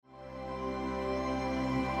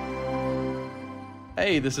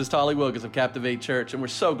Hey, this is Tally Wilgis of Captivate Church, and we're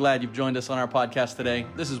so glad you've joined us on our podcast today.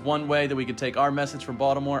 This is one way that we can take our message from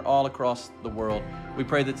Baltimore all across the world. We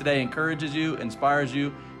pray that today encourages you, inspires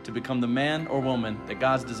you to become the man or woman that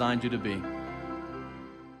God's designed you to be.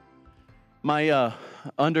 My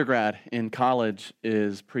undergrad in college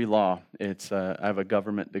is pre-law. I have a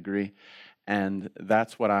government degree, and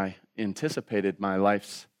that's what I anticipated my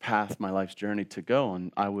life's path, my life's journey to go.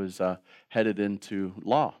 And I was headed into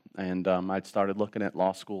law, and I'd started looking at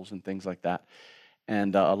law schools and things like that.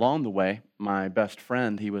 And along the way, my best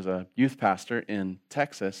friend, he was a youth pastor in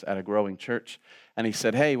Texas at a growing church, and he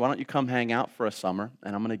said, "Hey, why don't you come hang out for a summer,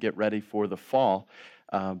 and I'm going to get ready for the fall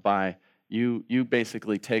by you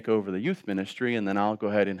basically take over the youth ministry, and then I'll go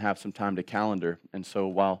ahead and have some time to calendar. And so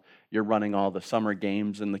while you're running all the summer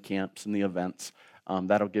games and the camps and the events,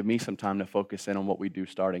 that'll give me some time to focus in on what we do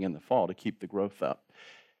starting in the fall to keep the growth up."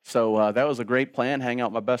 So that was a great plan, hang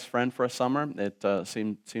out with my best friend for a summer. It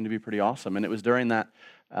seemed to be pretty awesome. And it was during that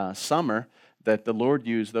summer that the Lord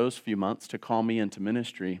used those few months to call me into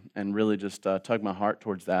ministry and really just tug my heart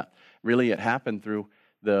towards that. Really, it happened through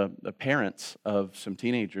the parents of some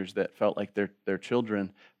teenagers that felt like their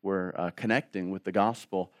children were connecting with the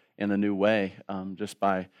gospel in a new way just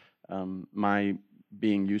by my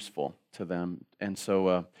being useful to them. And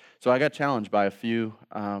so I got challenged by a few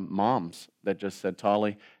moms that just said,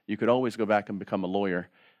 "Tolly, you could always go back and become a lawyer,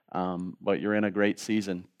 but you're in a great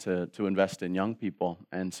season to invest in young people,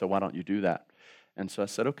 and so why don't you do that?" And so I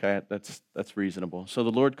said, "Okay, that's reasonable." So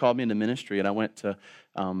the Lord called me into ministry, and I went to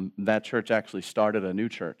that church. Actually started a new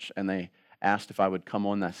church, and they asked if I would come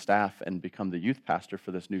on that staff and become the youth pastor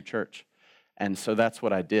for this new church. And so that's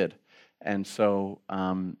what I did. And so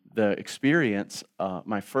the experience,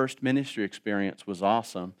 my first ministry experience, was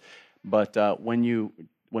awesome. But when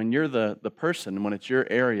you're the person, when it's your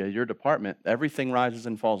area, your department, everything rises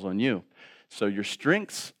and falls on you. So your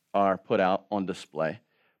strengths are put out on display,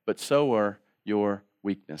 but so are your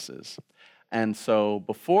weaknesses. And so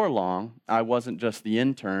before long, I wasn't just the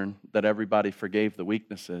intern that everybody forgave the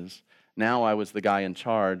weaknesses. Now I was the guy in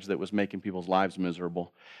charge that was making people's lives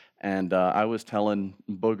miserable. And I was telling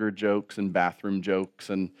booger jokes and bathroom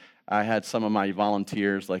jokes, and I had some of my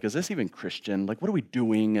volunteers like, "Is this even Christian? Like, what are we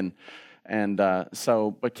doing?"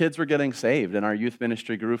 But kids were getting saved, and our youth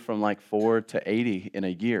ministry grew from like 4 to 80 in a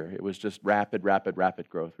year. It was just rapid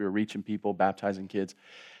growth. We were reaching people, baptizing kids.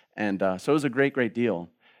 And so it was a great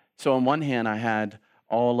deal. So on one hand, I had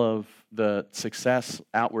all of the success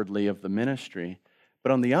outwardly of the ministry,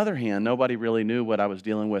 but on the other hand, nobody really knew what I was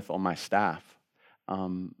dealing with on my staff.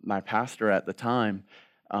 My pastor at the time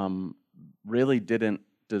really didn't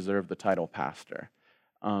deserve the title pastor.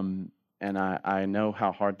 And I know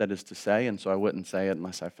how hard that is to say, and so I wouldn't say it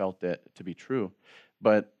unless I felt it to be true.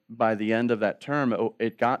 But by the end of that term,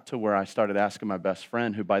 it got to where I started asking my best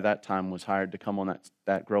friend, who by that time was hired to come on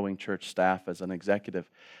that growing church staff as an executive.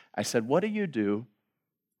 I said, "What do you do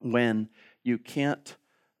when you can't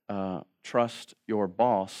trust your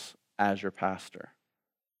boss as your pastor?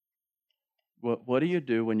 What do you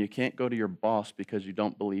do when you can't go to your boss because you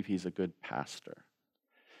don't believe he's a good pastor?"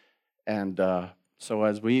 And so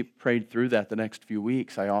as we prayed through that the next few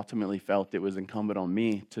weeks, I ultimately felt it was incumbent on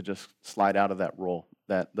me to just slide out of that role,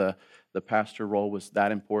 that the pastor role was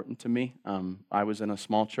that important to me. I was in a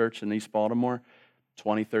small church in East Baltimore,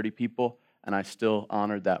 20, 30 people, and I still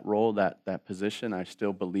honored that role, that position. I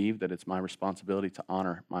still believe that it's my responsibility to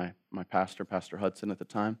honor my pastor, Pastor Hudson at the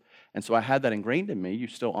time. And so I had that ingrained in me. You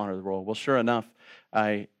still honor the role. Well, sure enough,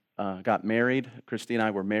 I got married. Christy and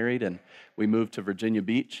I were married, and we moved to Virginia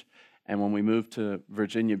Beach. And when we moved to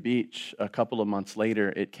Virginia Beach, a couple of months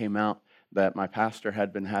later, it came out that my pastor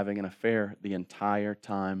had been having an affair the entire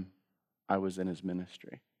time I was in his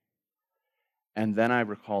ministry. And then I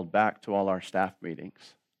recalled back to all our staff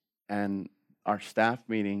meetings. And our staff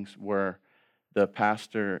meetings were the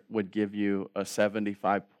pastor would give you a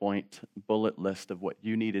 75-point bullet list of what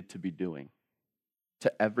you needed to be doing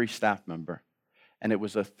to every staff member. And it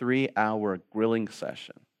was a 3-hour grilling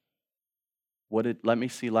session. Let me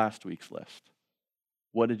see last week's list.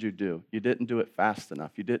 What did you do? You didn't do it fast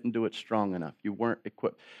enough. You didn't do it strong enough. You weren't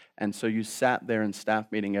equipped. And so you sat there in staff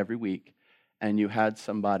meeting every week, and you had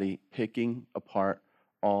somebody picking apart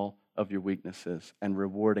all of your weaknesses and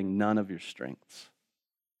rewarding none of your strengths.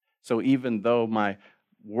 So even though my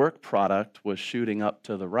work product was shooting up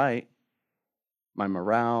to the right, my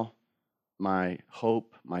morale, my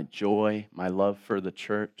hope, my joy, my love for the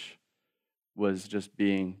church was just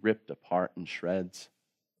being ripped apart in shreds.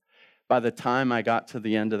 By the time I got to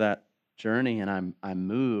the end of that journey and I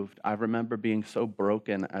moved, I remember being so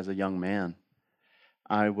broken as a young man.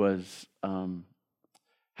 I was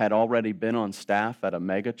had already been on staff at a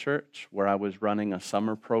mega church where I was running a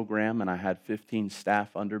summer program, and I had 15 staff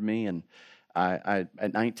under me. And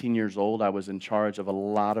at 19 years old, I was in charge of a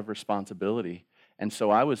lot of responsibility. And so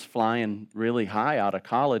I was flying really high out of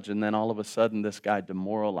college, and then all of a sudden this guy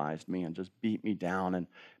demoralized me and just beat me down and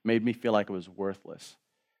made me feel like I was worthless.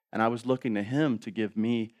 And I was looking to him to give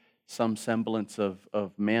me some semblance of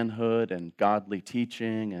manhood and godly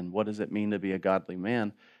teaching and what does it mean to be a godly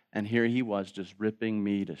man. And here he was just ripping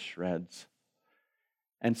me to shreds.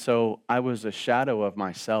 And so I was a shadow of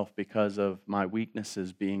myself because of my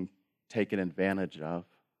weaknesses being taken advantage of.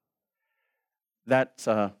 That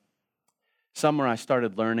summer I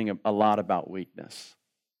started learning a lot about weakness.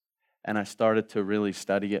 And I started to really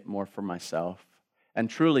study it more for myself. And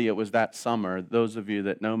truly it was that summer, those of you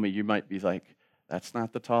that know me, you might be like, that's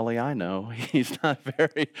not the Tally I know. He's not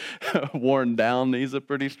very worn down. He's a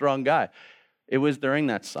pretty strong guy. It was during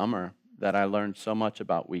that summer that I learned so much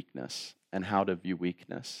about weakness and how to view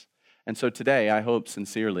weakness. And so today, I hope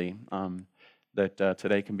sincerely that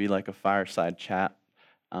today can be like a fireside chat,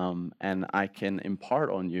 and I can impart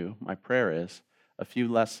on you, my prayer is, a few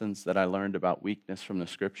lessons that I learned about weakness from the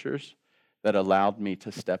Scriptures that allowed me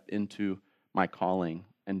to step into my calling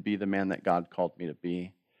and be the man that God called me to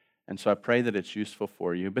be. And so I pray that it's useful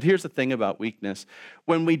for you. But here's the thing about weakness.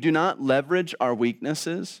 When we do not leverage our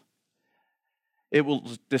weaknesses, it will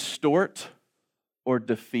distort or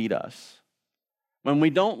defeat us. When we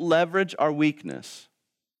don't leverage our weakness,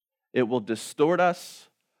 it will distort us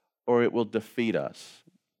or it will defeat us.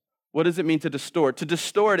 What does it mean to distort? To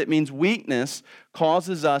distort, it means weakness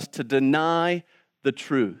causes us to deny the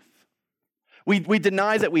truth. We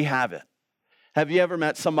deny that we have it. Have you ever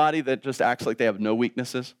met somebody that just acts like they have no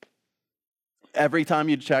weaknesses? Every time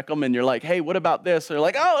you check them and you're like, hey, what about this? They're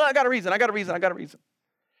like, oh, I got a reason.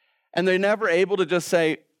 And they're never able to just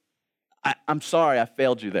say, I'm sorry, I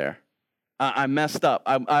failed you there. I messed up.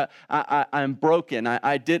 I'm broken.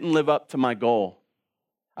 I didn't live up to my goal.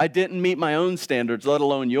 I didn't meet my own standards, let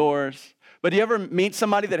alone yours. But do you ever meet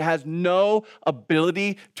somebody that has no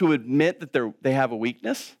ability to admit that they have a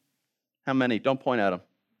weakness? How many? Don't point at them.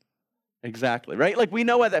 Exactly, right? Like we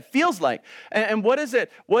know what that feels like. And what is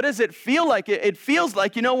it? What does it feel like? It feels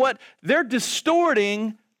like, you know what? They're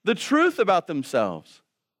distorting the truth about themselves.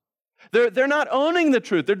 They're not owning the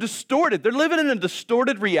truth. They're distorted. They're living in a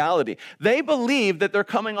distorted reality. They believe that they're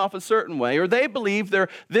coming off a certain way, or they believe they're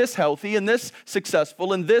this healthy and this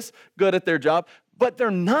successful and this good at their job, but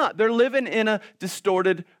they're not. They're living in a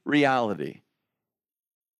distorted reality.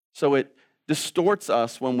 So it distorts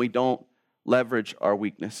us when we don't leverage our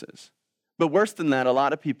weaknesses. But worse than that, a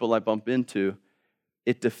lot of people I bump into,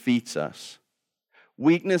 it defeats us.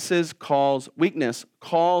 Weakness causes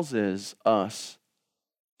us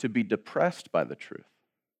to be depressed by the truth.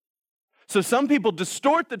 So some people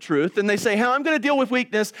distort the truth and they say, how I'm going to deal with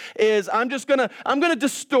weakness is I'm going to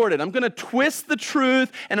distort it. I'm going to twist the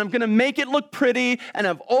truth and I'm going to make it look pretty, and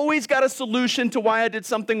I've always got a solution to why I did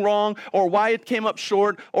something wrong or why it came up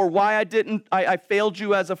short or why I failed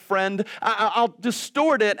you as a friend. I'll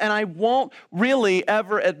distort it and I won't really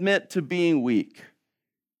ever admit to being weak.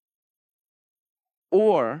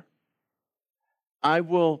 Or I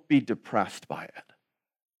will be depressed by it.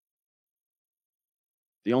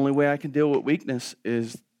 The only way I can deal with weakness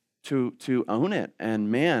is to own it.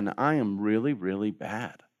 And man, I am really, really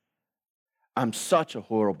bad. I'm such a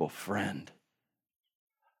horrible friend.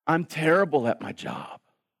 I'm terrible at my job.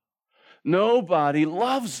 Nobody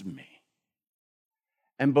loves me.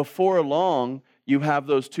 And before long, you have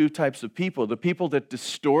those two types of people. The people that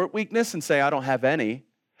distort weakness and say, I don't have any.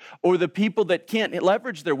 Or the people that can't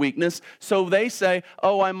leverage their weakness, so they say,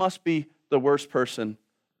 oh, I must be the worst person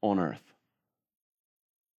on earth.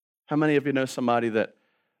 How many of you know somebody that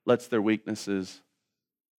lets their weaknesses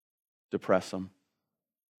depress them?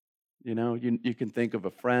 You know, you can think of a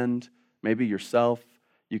friend, maybe yourself.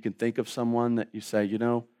 You can think of someone that you say, you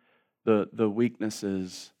know, the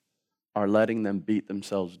weaknesses are letting them beat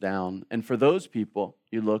themselves down. And for those people,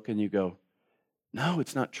 you look and you go, no,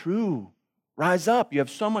 it's not true. Rise up. You have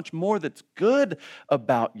so much more that's good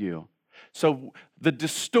about you. So the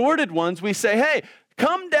distorted ones, we say, hey,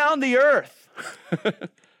 come down to earth.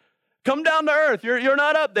 Come down to earth. You're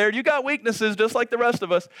not up there. You got weaknesses just like the rest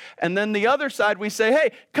of us. And then the other side, we say, hey,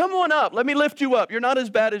 come on up. Let me lift you up. You're not as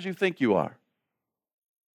bad as you think you are.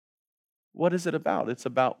 What is it about? It's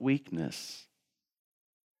about weakness.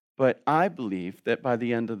 But I believe that by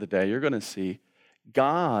the end of the day, you're going to see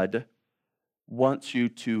God wants you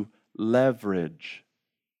to leverage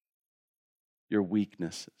your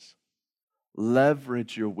weaknesses.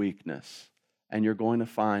 Leverage your weakness, and you're going to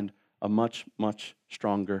find a much, much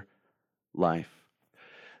stronger life.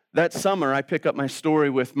 That summer, I pick up my story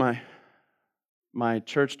with my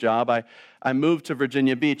church job. I moved to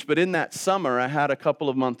Virginia Beach, but in that summer, I had a couple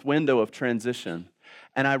of month window of transition.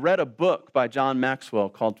 And I read a book by John Maxwell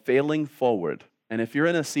called Failing Forward. And if you're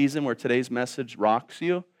in a season where today's message rocks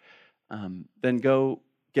you, then go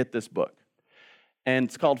get this book. And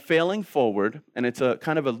it's called Failing Forward, and it's a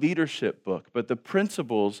kind of a leadership book, but the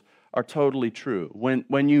principles are totally true.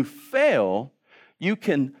 When you fail, you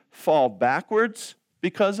can fall backwards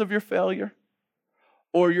because of your failure,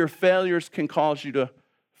 or your failures can cause you to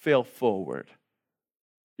fail forward.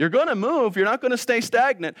 You're going to move. You're not going to stay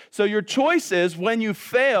stagnant. So your choice is when you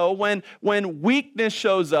fail, when weakness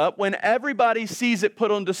shows up, when everybody sees it put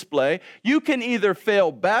on display, you can either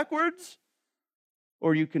fail backwards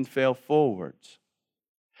or you can fail forwards.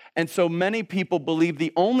 And so many people believe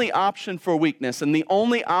the only option for weakness and the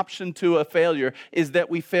only option to a failure is that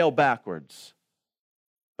we fail backwards.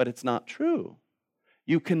 But it's not true.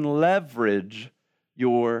 You can leverage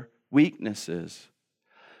your weaknesses.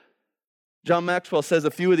 John Maxwell says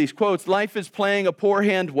a few of these quotes. Life is playing a poor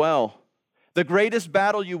hand well. The greatest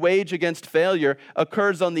battle you wage against failure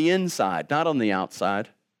occurs on the inside, not on the outside.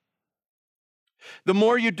 The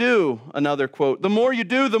more you do, another quote, the more you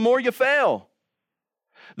do, the more you fail.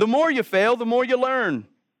 The more you fail, the more you learn.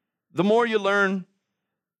 The more you learn,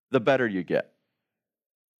 the better you get.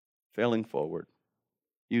 Failing forward,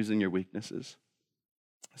 using your weaknesses.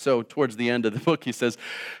 So towards the end of the book, he says,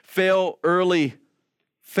 fail early,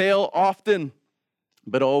 fail often,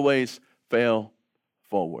 but always fail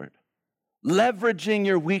forward. Leveraging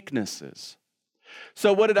your weaknesses.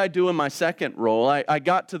 So what did I do in my second role? I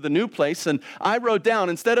got to the new place and I wrote down,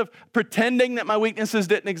 instead of pretending that my weaknesses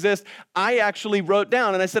didn't exist, I actually wrote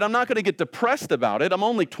down and I said, I'm not going to get depressed about it. I'm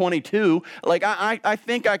only 22. Like I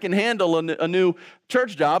think I can handle a new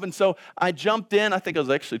church job. And so I jumped in. I think I was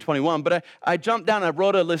actually 21, but I jumped down and I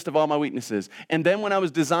wrote a list of all my weaknesses. And then when I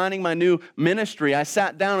was designing my new ministry, I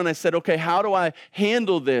sat down and I said, okay, how do I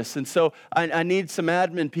handle this? And so I need some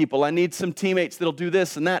admin people. I need some teammates that'll do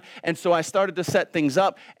this and that. And so I started to set things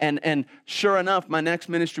up. And sure enough, my next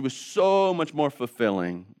ministry was so much more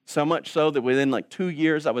fulfilling. So much so that within like 2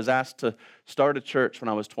 years, I was asked to start a church when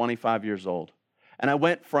I was 25 years old. And I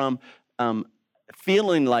went from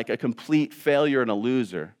feeling like a complete failure and a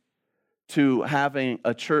loser to having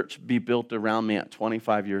a church be built around me at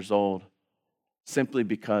 25 years old simply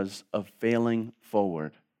because of failing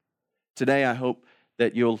forward. Today, I hope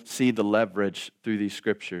that you'll see the leverage through these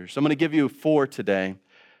scriptures. So I'm going to give you 4 today,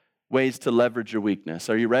 ways to leverage your weakness.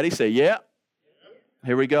 Are you ready? Say, yeah.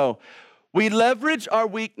 Here we go. We leverage our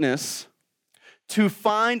weakness to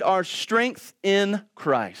find our strength in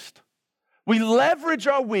Christ. We leverage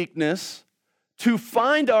our weakness to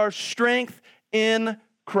find our strength in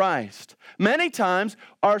Christ. Many times,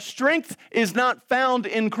 our strength is not found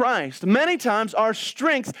in Christ. Many times, our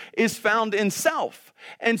strength is found in self.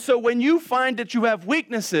 And so when you find that you have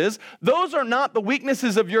weaknesses, those are not the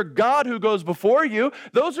weaknesses of your God who goes before you.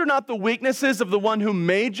 Those are not the weaknesses of the one who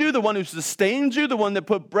made you, the one who sustains you, the one that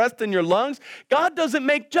put breath in your lungs. God doesn't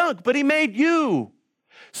make junk, but He made you.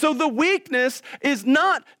 So the weakness is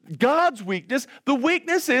not God's weakness. The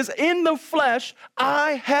weakness is in the flesh,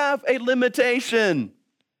 I have a limitation.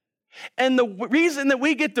 And the reason that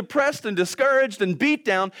we get depressed and discouraged and beat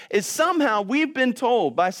down is somehow we've been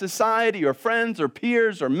told by society or friends or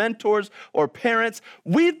peers or mentors or parents,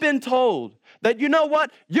 we've been told that, you know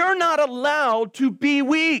what, you're not allowed to be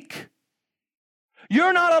weak.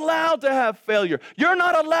 You're not allowed to have failure. You're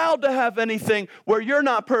not allowed to have anything where you're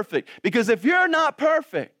not perfect. Because if you're not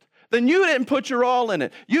perfect, then you didn't put your all in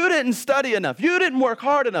it. You didn't study enough. You didn't work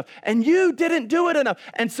hard enough. And you didn't do it enough.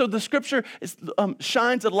 And so the scripture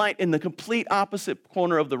shines a light in the complete opposite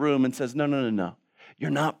corner of the room and says, no.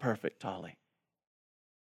 You're not perfect, Tally.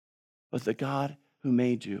 But the God who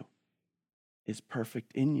made you is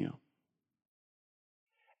perfect in you.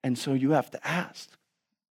 And so you have to ask,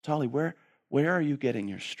 Tally, where are you getting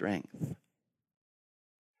your strength?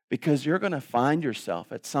 Because you're going to find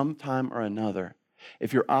yourself at some time or another,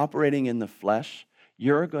 if you're operating in the flesh,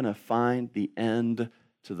 you're going to find the end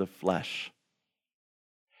to the flesh.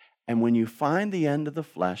 And when you find the end of the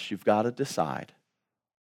flesh, you've got to decide,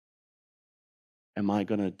 am I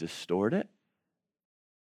going to distort it?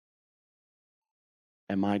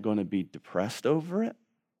 Am I going to be depressed over it?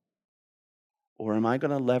 Or am I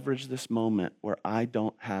going to leverage this moment where I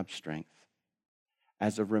don't have strength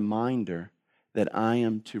as a reminder that I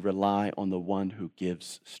am to rely on the one who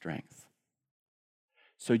gives strength?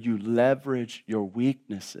 So you leverage your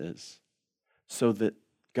weaknesses so that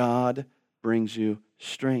God brings you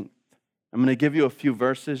strength. I'm going to give you a few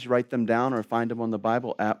verses, write them down or find them on the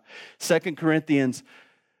Bible app. 2 Corinthians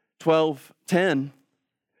 12:10,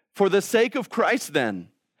 for the sake of Christ then,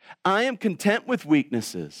 I am content with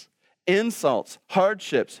weaknesses, insults,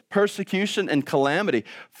 hardships, persecution, and calamity.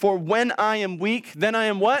 For when I am weak, then I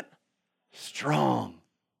am what? Strong.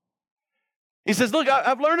 He says, look,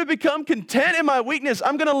 I've learned to become content in my weakness.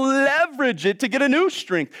 I'm going to leverage it to get a new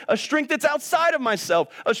strength, a strength that's outside of myself,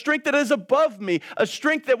 a strength that is above me, a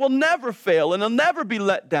strength that will never fail and will never be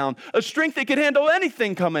let down, a strength that can handle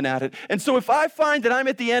anything coming at it. And so if I find that I'm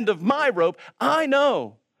at the end of my rope, I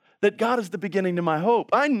know that God is the beginning to my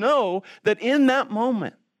hope. I know that in that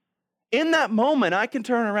moment, I can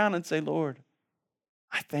turn around and say, Lord,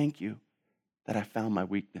 I thank you that I found my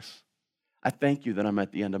weakness. I thank you that I'm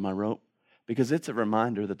at the end of my rope. Because it's a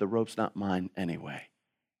reminder that the rope's not mine anyway.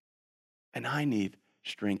 And I need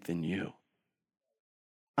strength in you.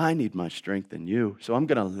 I need my strength in you. So I'm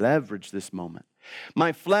going to leverage this moment.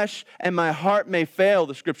 My flesh and my heart may fail,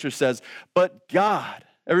 the scripture says, but God,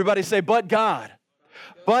 everybody say, but God.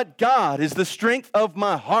 But God is the strength of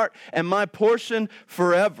my heart and my portion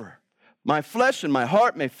forever. My flesh and my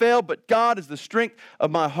heart may fail, but God is the strength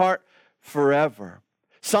of my heart forever.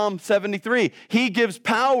 Psalm 73, he gives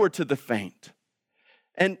power to the faint.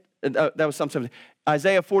 And that was Psalm 70.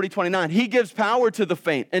 Isaiah 40:29, he gives power to the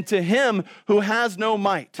faint. And to him who has no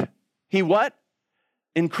might, he what?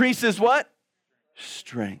 Increases what?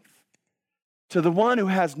 Strength. To the one who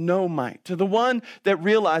has no might, to the one that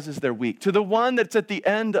realizes they're weak, to the one that's at the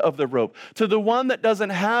end of the rope, to the one that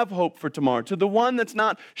doesn't have hope for tomorrow, to the one that's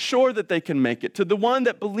not sure that they can make it, to the one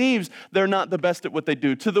that believes they're not the best at what they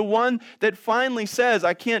do, to the one that finally says,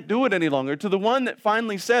 I can't do it any longer, to the one that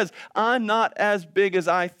finally says, I'm not as big as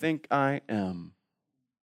I think I am.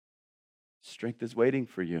 Strength is waiting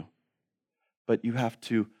for you, but you have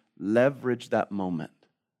to leverage that moment.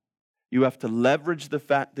 You have to leverage the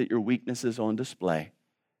fact that your weakness is on display.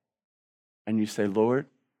 And you say, Lord,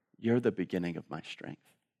 you're the beginning of my strength.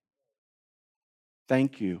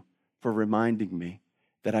 Thank you for reminding me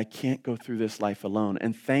that I can't go through this life alone.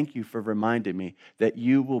 And thank you for reminding me that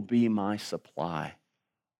you will be my supply.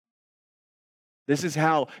 This is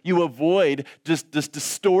how you avoid just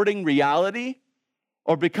distorting reality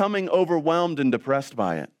or becoming overwhelmed and depressed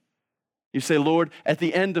by it. You say, Lord, at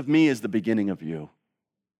the end of me is the beginning of you.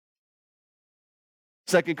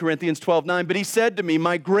 2 Corinthians 12:9, but he said to me,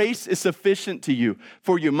 my grace is sufficient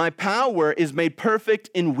for you. My power is made perfect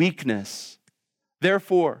in weakness.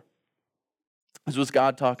 Therefore, this was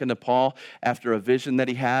God talking to Paul after a vision that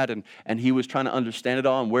he had, and he was trying to understand it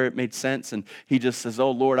all and where it made sense. And he just says,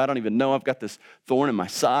 oh, Lord, I don't even know. I've got this thorn in my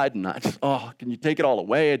side, and can you take it all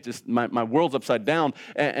away? My world's upside down.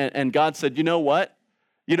 And God said, you know what?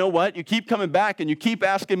 You keep coming back and you keep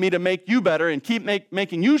asking me to make you better and keep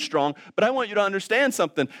making you strong, but I want you to understand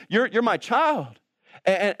something. You're my child.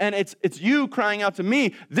 And it's you crying out to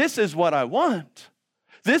me, this is what I want.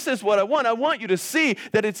 This is what I want. I want you to see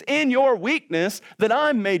that it's in your weakness that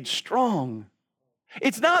I'm made strong.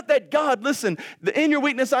 It's not that God, listen, in your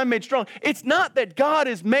weakness I'm made strong. It's not that God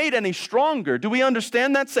is made any stronger. Do we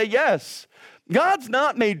understand that? Say yes. God's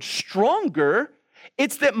not made stronger.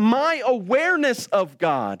 It's that my awareness of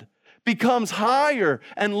God becomes higher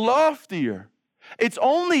and loftier. It's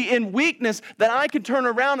only in weakness that I can turn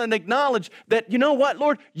around and acknowledge that, you know what,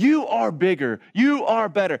 Lord, you are bigger. You are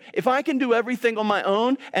better. If I can do everything on my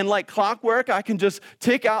own and like clockwork, I can just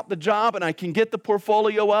tick out the job and I can get the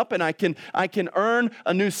portfolio up and I can earn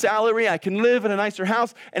a new salary. I can live in a nicer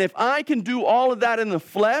house. And if I can do all of that in the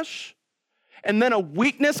flesh and then a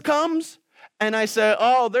weakness comes and I say,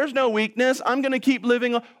 oh, there's no weakness. I'm going to keep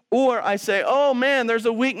living. Or I say, oh, man, there's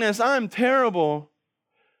a weakness. I'm terrible.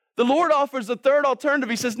 The Lord offers a third alternative.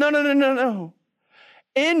 He says, no.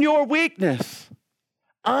 In your weakness,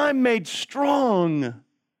 I'm made strong.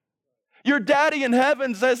 Your daddy in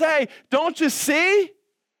heaven says, hey, don't you see?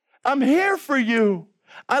 I'm here for you.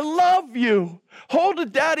 I love you. Hold a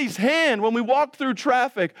daddy's hand when we walk through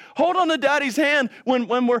traffic. Hold on to daddy's hand when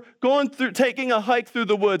we're taking a hike through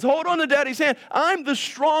the woods. Hold on to daddy's hand. I'm the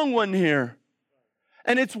strong one here.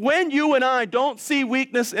 And it's when you and I don't see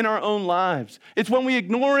weakness in our own lives. It's when we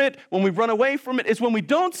ignore it, when we run away from it. It's when we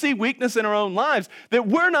don't see weakness in our own lives that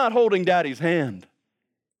we're not holding daddy's hand.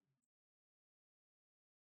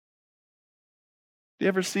 Do you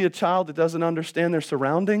ever see a child that doesn't understand their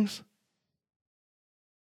surroundings?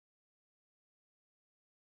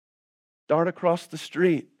 Dart across the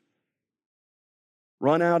street.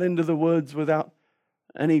 Run out into the woods without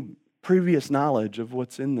any previous knowledge of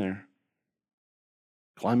what's in there.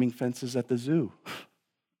 Climbing fences at the zoo.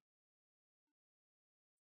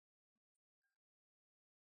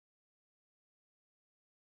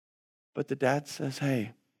 But the dad says,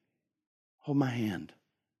 hey, hold my hand.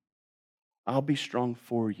 I'll be strong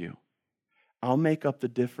for you. I'll make up the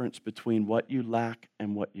difference between what you lack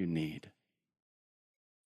and what you need.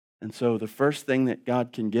 And so the first thing that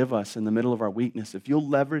God can give us in the middle of our weakness, if you'll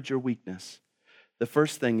leverage your weakness, the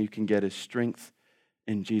first thing you can get is strength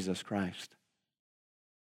in Jesus Christ.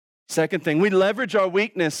 Second thing, we leverage our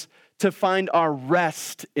weakness to find our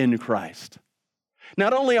rest in Christ.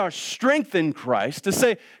 Not only our strength in Christ, to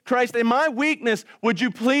say, Christ, in my weakness, would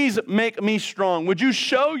you please make me strong? Would you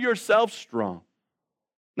show yourself strong?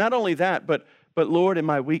 Not only that, but Lord, in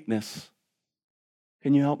my weakness,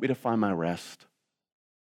 can you help me to find my rest?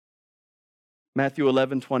 Matthew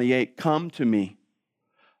 11:28, come to me,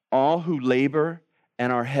 all who labor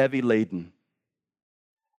and are heavy laden,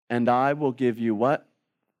 and I will give you what?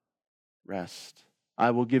 Rest.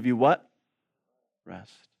 I will give you what?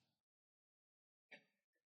 Rest.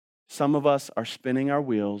 Some of us are spinning our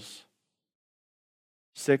wheels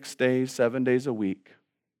 6 days, 7 days a week.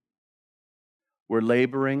 We're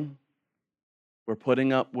laboring. We're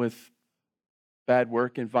putting up with bad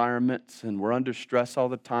work environments, and we're under stress all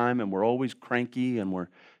the time, and we're always cranky, and we're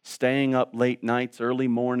staying up late nights, early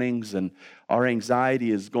mornings, and our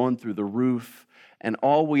anxiety is going through the roof. And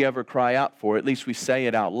all we ever cry out for, at least we say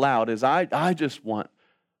it out loud, is I just want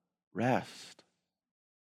rest.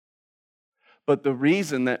 But the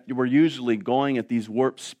reason that we're usually going at these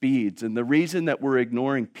warp speeds, and the reason that we're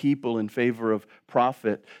ignoring people in favor of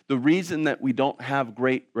profit, the reason that we don't have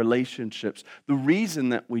great relationships, the reason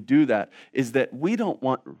that we do that is that we don't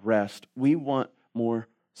want rest. We want more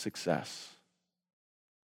success.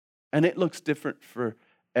 And it looks different for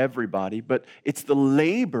everybody, but it's the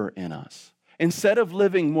labor in us. Instead of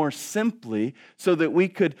living more simply so that we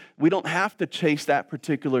don't have to chase that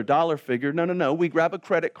particular dollar figure. No. We grab a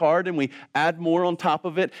credit card and we add more on top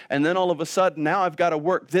of it. And then all of a sudden, now I've got to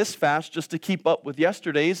work this fast just to keep up with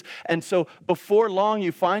yesterday's. And so before long,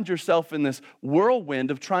 you find yourself in this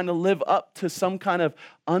whirlwind of trying to live up to some kind of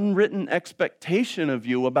unwritten expectation of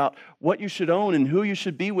you about what you should own and who you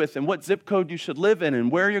should be with and what zip code you should live in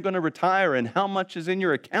and where you're going to retire and how much is in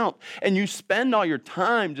your account. And you spend all your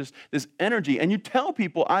time, just this energy, and you tell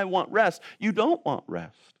people, I want rest. You don't want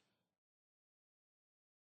rest.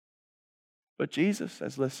 But Jesus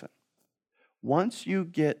says, listen, once you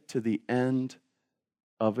get to the end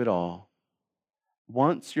of it all,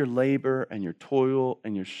 once your labor and your toil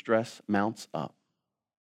and your stress mounts up,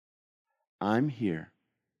 I'm here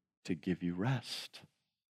to give you rest.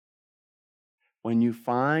 When you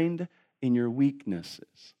find in your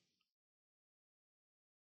weaknesses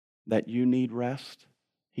that you need rest,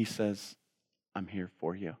 he says, I'm here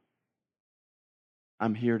for you.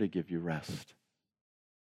 I'm here to give you rest.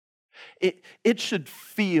 It should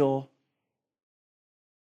feel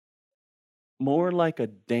more like a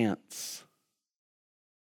dance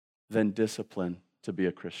than discipline to be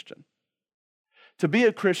a Christian. To be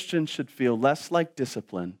a Christian should feel less like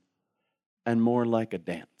discipline and more like a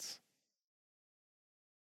dance.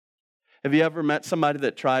 Have you ever met somebody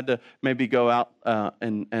that tried to maybe go out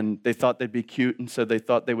and they thought they'd be cute, and so they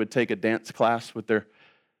thought they would take a dance class with their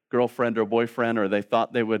girlfriend or boyfriend, or they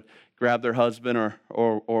thought they would grab their husband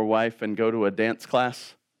or wife and go to a dance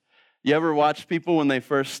class? You ever watch people when they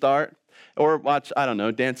first start? Or watch, I don't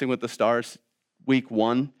know, Dancing with the Stars, week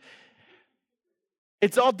 1?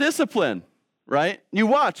 It's all discipline, right? You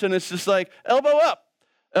watch and it's just like elbow up,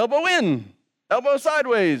 elbow in, elbow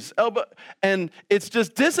sideways, elbow, and it's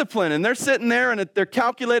just discipline. And they're sitting there and they're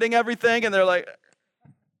calculating everything, and they're like,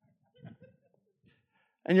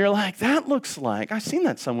 and you're like, that looks like, I've seen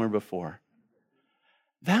that somewhere before.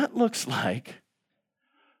 That looks like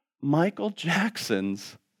Michael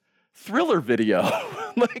Jackson's Thriller video.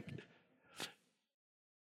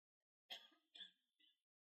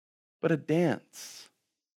 But a dance,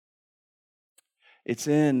 it's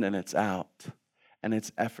in and it's out, and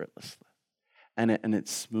it's effortless, and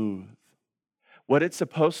it's smooth. What it's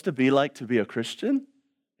supposed to be like to be a Christian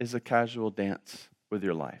is a casual dance with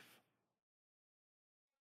your life.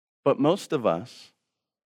 But most of us,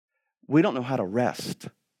 we don't know how to rest.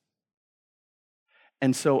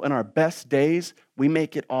 And so in our best days, we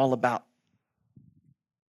make it all about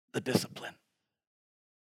the discipline.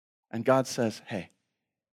 And God says, hey,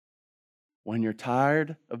 when you're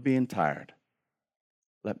tired of being tired,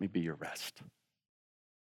 let me be your rest.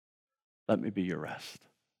 Let me be your rest.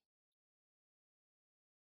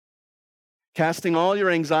 Casting all your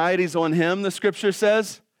anxieties on him, the scripture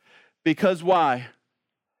says, because why?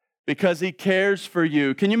 Because he cares for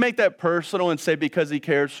you. Can you make that personal and say, because he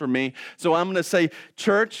cares for me? So I'm going to say,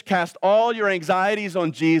 church, cast all your anxieties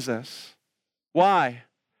on Jesus. Why?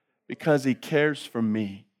 Because he cares for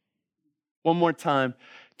me. One more time.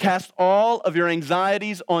 Cast all of your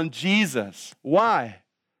anxieties on Jesus. Why?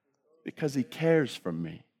 Because he cares for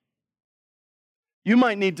me. You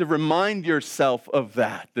might need to remind yourself of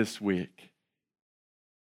that this week.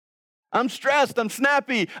 I'm stressed, I'm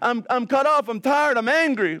snappy, I'm cut off, I'm tired, I'm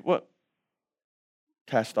angry. Well,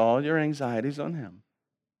 cast all your anxieties on him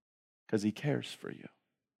because he cares for you.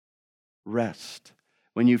 Rest.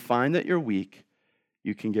 When you find that you're weak,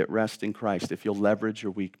 you can get rest in Christ if you'll leverage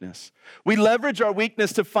your weakness. We leverage our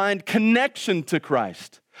weakness to find connection to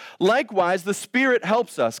Christ. Likewise, the Spirit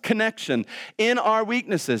helps us, connection, in our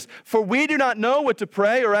weaknesses. For we do not know what to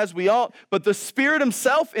pray or as we ought, but the Spirit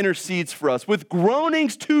himself intercedes for us with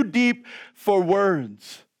groanings too deep for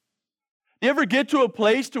words. You ever get to a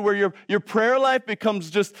place to where your prayer life becomes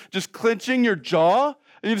just clenching your jaw?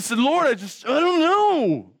 And you just say, Lord, I don't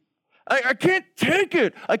know. I can't take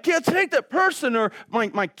it. I can't take that person or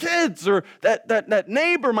my kids or that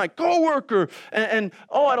neighbor, my coworker, and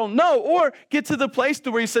I don't know. Or get to the place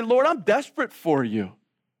to where you say, Lord, I'm desperate for you.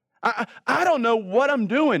 I don't know what I'm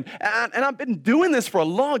doing. And I've been doing this for a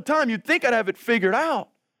long time. You'd think I'd have it figured out.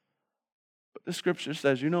 But the scripture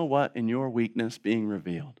says, you know what? In your weakness being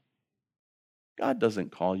revealed, God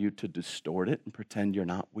doesn't call you to distort it and pretend you're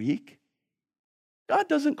not weak. God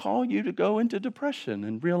doesn't call you to go into depression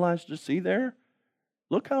and realize, just see there,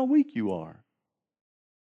 look how weak you are.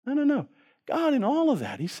 No. God, in all of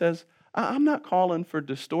that, he says, I'm not calling for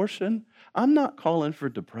distortion. I'm not calling for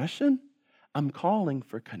depression. I'm calling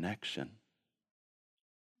for connection.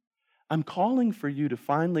 I'm calling for you to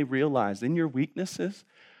finally realize in your weaknesses,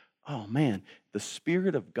 oh man, the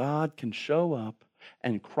Spirit of God can show up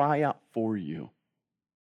and cry out for you.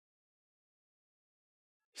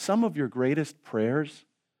 Some of your greatest prayers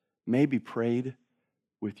may be prayed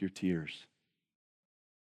with your tears.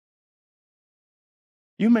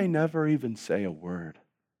 You may never even say a word.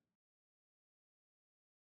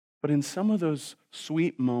 But in some of those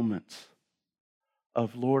sweet moments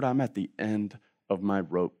of, Lord, I'm at the end of my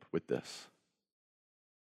rope with this,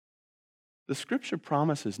 the scripture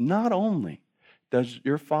promises not only does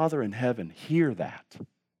your Father in heaven hear that,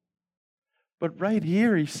 but right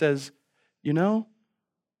here he says, you know,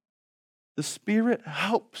 the Spirit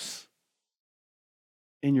helps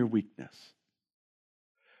in your weakness.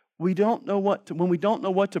 When we don't know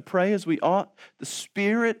what to pray as we ought, the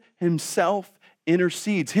Spirit himself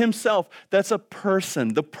intercedes. Himself, that's a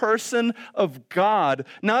person, the person of God.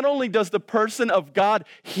 Not only does the person of God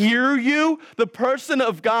hear you, the person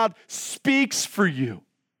of God speaks for you.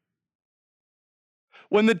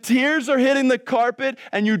 When the tears are hitting the carpet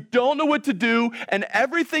and you don't know what to do and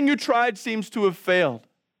everything you tried seems to have failed,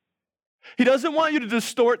 he doesn't want you to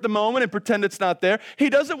distort the moment and pretend it's not there.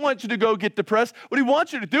 He doesn't want you to go get depressed. What he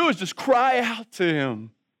wants you to do is just cry out to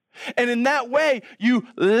him. And in that way, you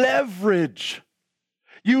leverage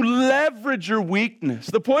your weakness.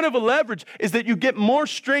 The point of a leverage is that you get more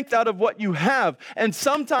strength out of what you have. And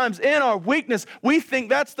sometimes in our weakness, we think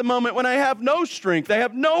that's the moment when I have no strength. I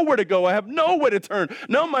have nowhere to go. I have nowhere to turn.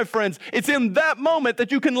 No, my friends, it's in that moment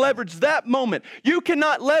that you can leverage that moment. You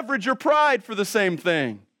cannot leverage your pride for the same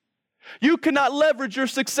thing. You cannot leverage your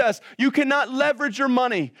success. You cannot leverage your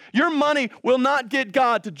money. Your money will not get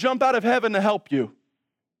God to jump out of heaven to help you.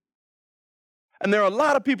 And there are a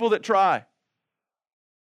lot of people that try.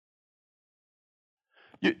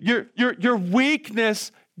 Your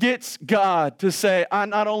weakness gets God to say,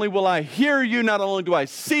 not only will I hear you, not only do I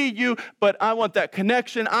see you, but I want that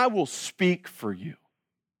connection. I will speak for you.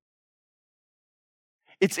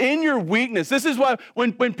 It's in your weakness. This is why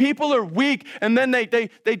when people are weak and then they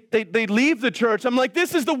leave the church, I'm like,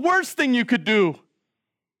 this is the worst thing you could do.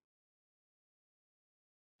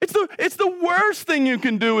 It's the worst thing you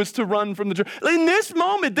can do is to run from the church. In this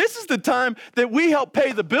moment, this is the time that we help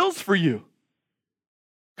pay the bills for you.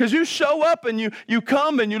 Because you show up and you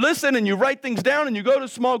come and you listen and you write things down and you go to a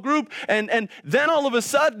small group and then all of a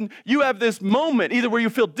sudden you have this moment either where you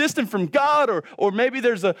feel distant from God or maybe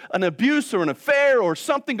there's an abuse or an affair or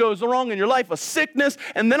something goes wrong in your life, a sickness,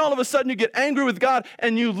 and then all of a sudden you get angry with God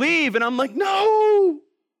and you leave and I'm like, no!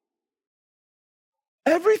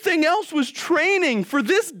 Everything else was training for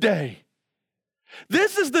this day.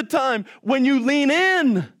 This is the time when you lean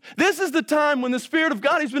in. This is the time when the Spirit of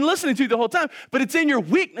God, he's been listening to you the whole time, but it's in your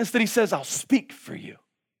weakness that he says, I'll speak for you.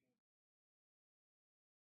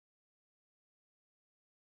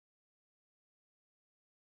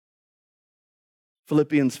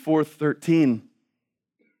 Philippians 4:13.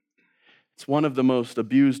 It's one of the most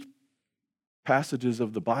abused passages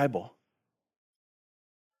of the Bible.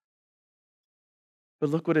 But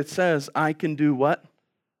look what it says. I can do what?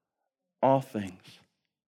 All things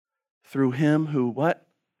through him who what?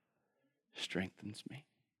 Strengthens me.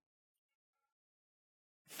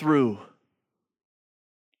 through.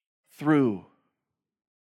 Through.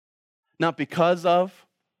 Not because of.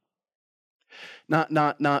 Not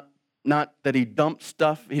that he dumped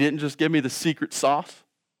stuff. He didn't just give me the secret sauce.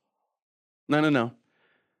 No.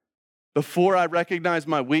 Before I recognized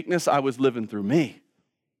my weakness, I was living through me.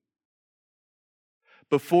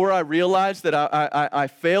 Before I realized that I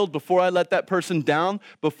failed, before I let that person down,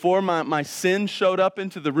 before my sin showed up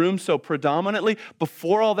into the room so predominantly,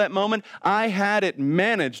 before all that moment, I had it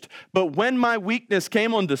managed. But when my weakness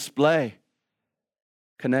came on display,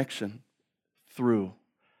 connection, through,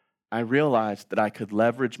 I realized that I could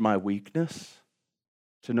leverage my weakness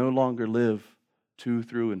to no longer live to,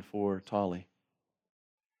 through, and for Tally.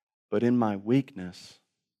 But in my weakness,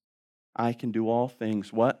 I can do all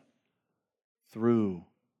things, what? Through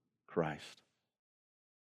Christ,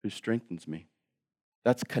 who strengthens me.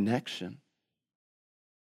 That's connection.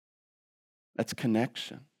 That's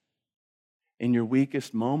connection. In your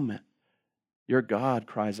weakest moment, your God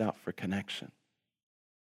cries out for connection.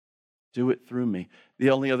 Do it through me.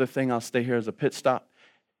 The only other thing, I'll stay here as a pit stop,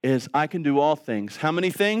 is I can do all things. How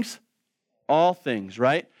many things? All things,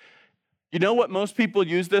 right? You know what most people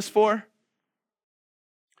use this for?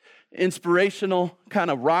 Inspirational, kind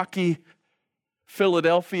of rocky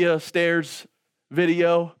Philadelphia stairs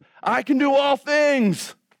video. I can do all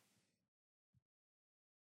things.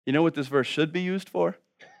 You know what this verse should be used for?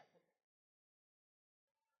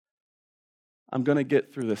 I'm going to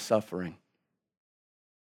get through this suffering.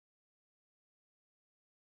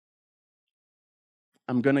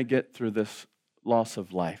 I'm going to get through this loss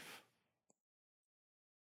of life.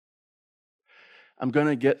 I'm going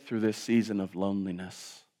to get through this season of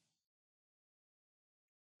loneliness.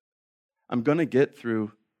 I'm going to get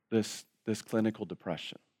through this clinical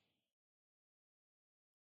depression.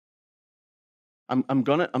 I'm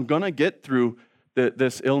gonna get through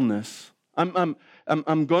this illness. I'm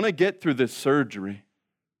gonna get through this surgery.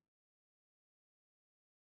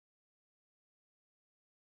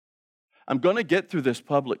 I'm gonna get through this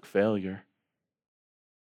public failure.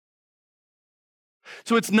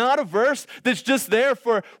 So it's not a verse that's just there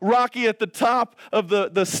for Rocky at the top of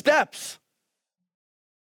the steps.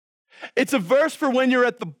 It's a verse for when you're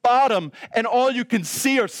at the bottom and all you can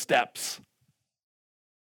see are steps.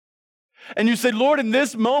 And you say, Lord, in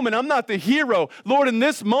this moment, I'm not the hero. Lord, in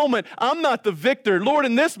this moment, I'm not the victor. Lord,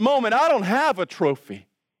 in this moment, I don't have a trophy.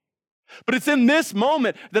 But it's in this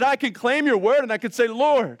moment that I can claim your word and I can say,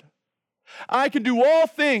 Lord, I can do all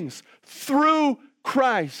things through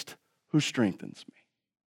Christ who strengthens me.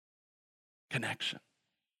 Connection.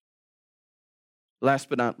 Last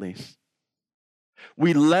but not least,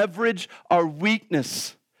 we leverage our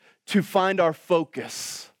weakness to find our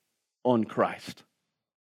focus on Christ.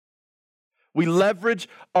 We leverage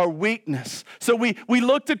our weakness. So we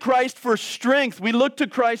look to Christ for strength. We look to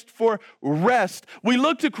Christ for rest. We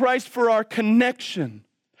look to Christ for our connection.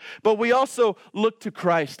 But we also look to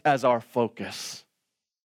Christ as our focus.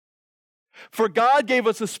 For God gave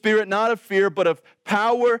us a spirit not of fear, but of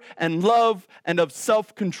power and love and of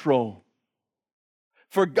self-control.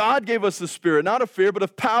 For God gave us the spirit, not of fear, but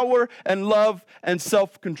of power and love and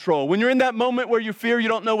self-control. When you're in that moment where you fear, you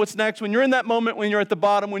don't know what's next. When you're in that moment when you're at the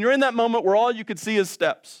bottom, when you're in that moment where all you can see is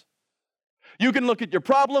steps. You can look at your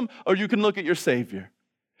problem or you can look at your Savior.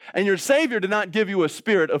 And your Savior did not give you a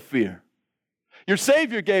spirit of fear. Your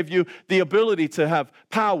Savior gave you the ability to have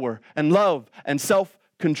power and love and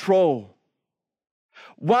self-control.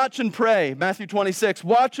 Watch and pray, Matthew 26,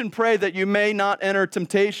 watch and pray that you may not enter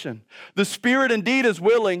temptation. The spirit indeed is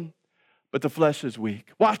willing, but the flesh is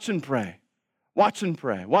weak. Watch and pray, watch and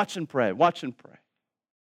pray, watch and pray, watch and pray.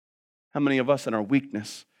 How many of us in our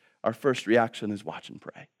weakness, our first reaction is watch and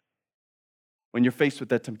pray? When you're faced with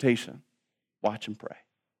that temptation, watch and pray.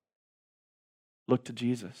 Look to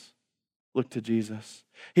Jesus. Look to Jesus.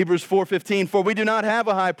 Hebrews 4:15, for we do not have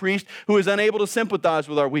a high priest who is unable to sympathize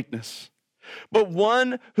with our weakness, but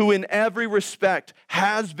one who in every respect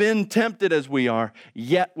has been tempted as we are,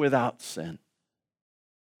 yet without sin.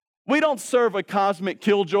 We don't serve a cosmic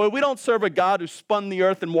killjoy. We don't serve a God who spun the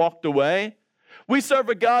earth and walked away. We serve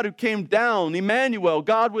a God who came down, Emmanuel,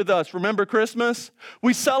 God with us. Remember Christmas?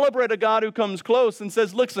 We celebrate a God who comes close and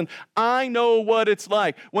says, listen, I know what it's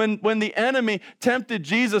like. When the enemy tempted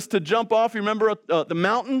Jesus to jump off, you remember the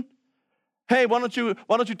mountain? Hey, why don't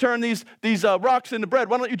you turn these rocks into bread?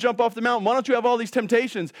 Why don't you jump off the mountain? Why don't you have all these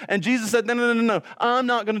temptations? And Jesus said, no. I'm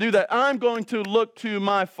not going to do that. I'm going to look to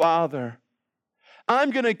my Father.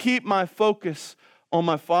 I'm going to keep my focus on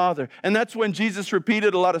my Father. And that's when Jesus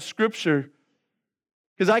repeated a lot of scripture,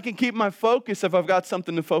 because I can keep my focus if I've got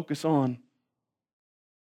something to focus on.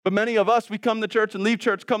 But many of us, we come to church and leave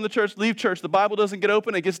church, come to church, leave church. The Bible doesn't get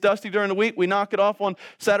open. It gets dusty during the week. We knock it off on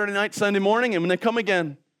Saturday night, Sunday morning, and when they come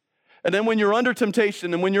again. And then when you're under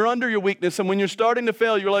temptation and when you're under your weakness and when you're starting to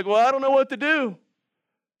fail, you're like, well, I don't know what to do.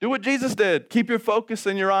 Do what Jesus did. Keep your focus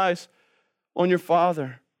and your eyes on your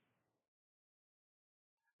Father.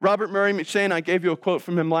 Robert Murray McShane, I gave you a quote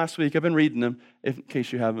from him last week. I've been reading them, in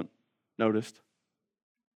case you haven't noticed.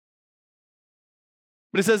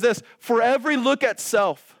 But he says this, for every look at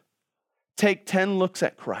self, take 10 looks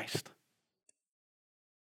at Christ.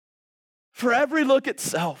 For every look at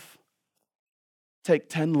self, take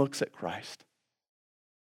 10 looks at Christ.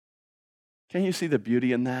 Can you see the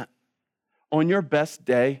beauty in that? On your best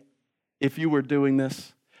day, if you were doing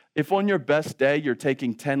this, if on your best day you're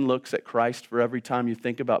taking 10 looks at Christ for every time you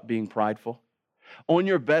think about being prideful, on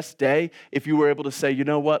your best day, if you were able to say, you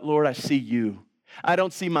know what, Lord, I see you. I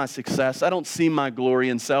don't see my success. I don't see my glory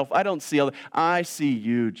in self. I don't see other. I see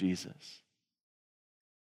you, Jesus.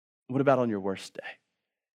 What about on your worst day?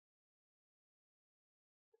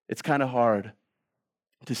 It's kind of hard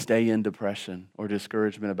to stay in depression or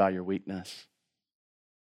discouragement about your weakness.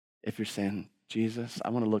 If you're saying, Jesus, I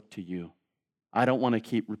want to look to you. I don't want to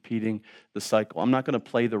keep repeating the cycle. I'm not going to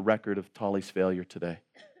play the record of Tally's failure today.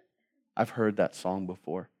 I've heard that song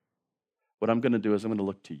before. What I'm going to do is I'm going to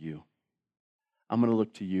look to you. I'm going to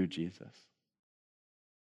look to you, Jesus.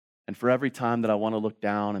 And for every time that I want to look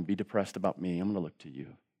down and be depressed about me, I'm going to look to you.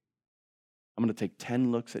 I'm going to take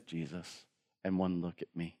 10 looks at Jesus and 1 look at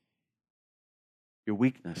me. Your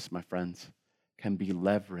weakness, my friends, can be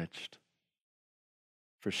leveraged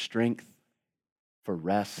for strength, for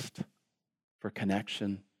rest, for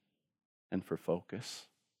connection, and for focus.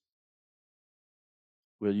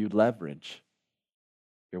 Will you leverage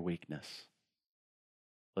your weakness?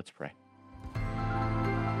 Let's pray.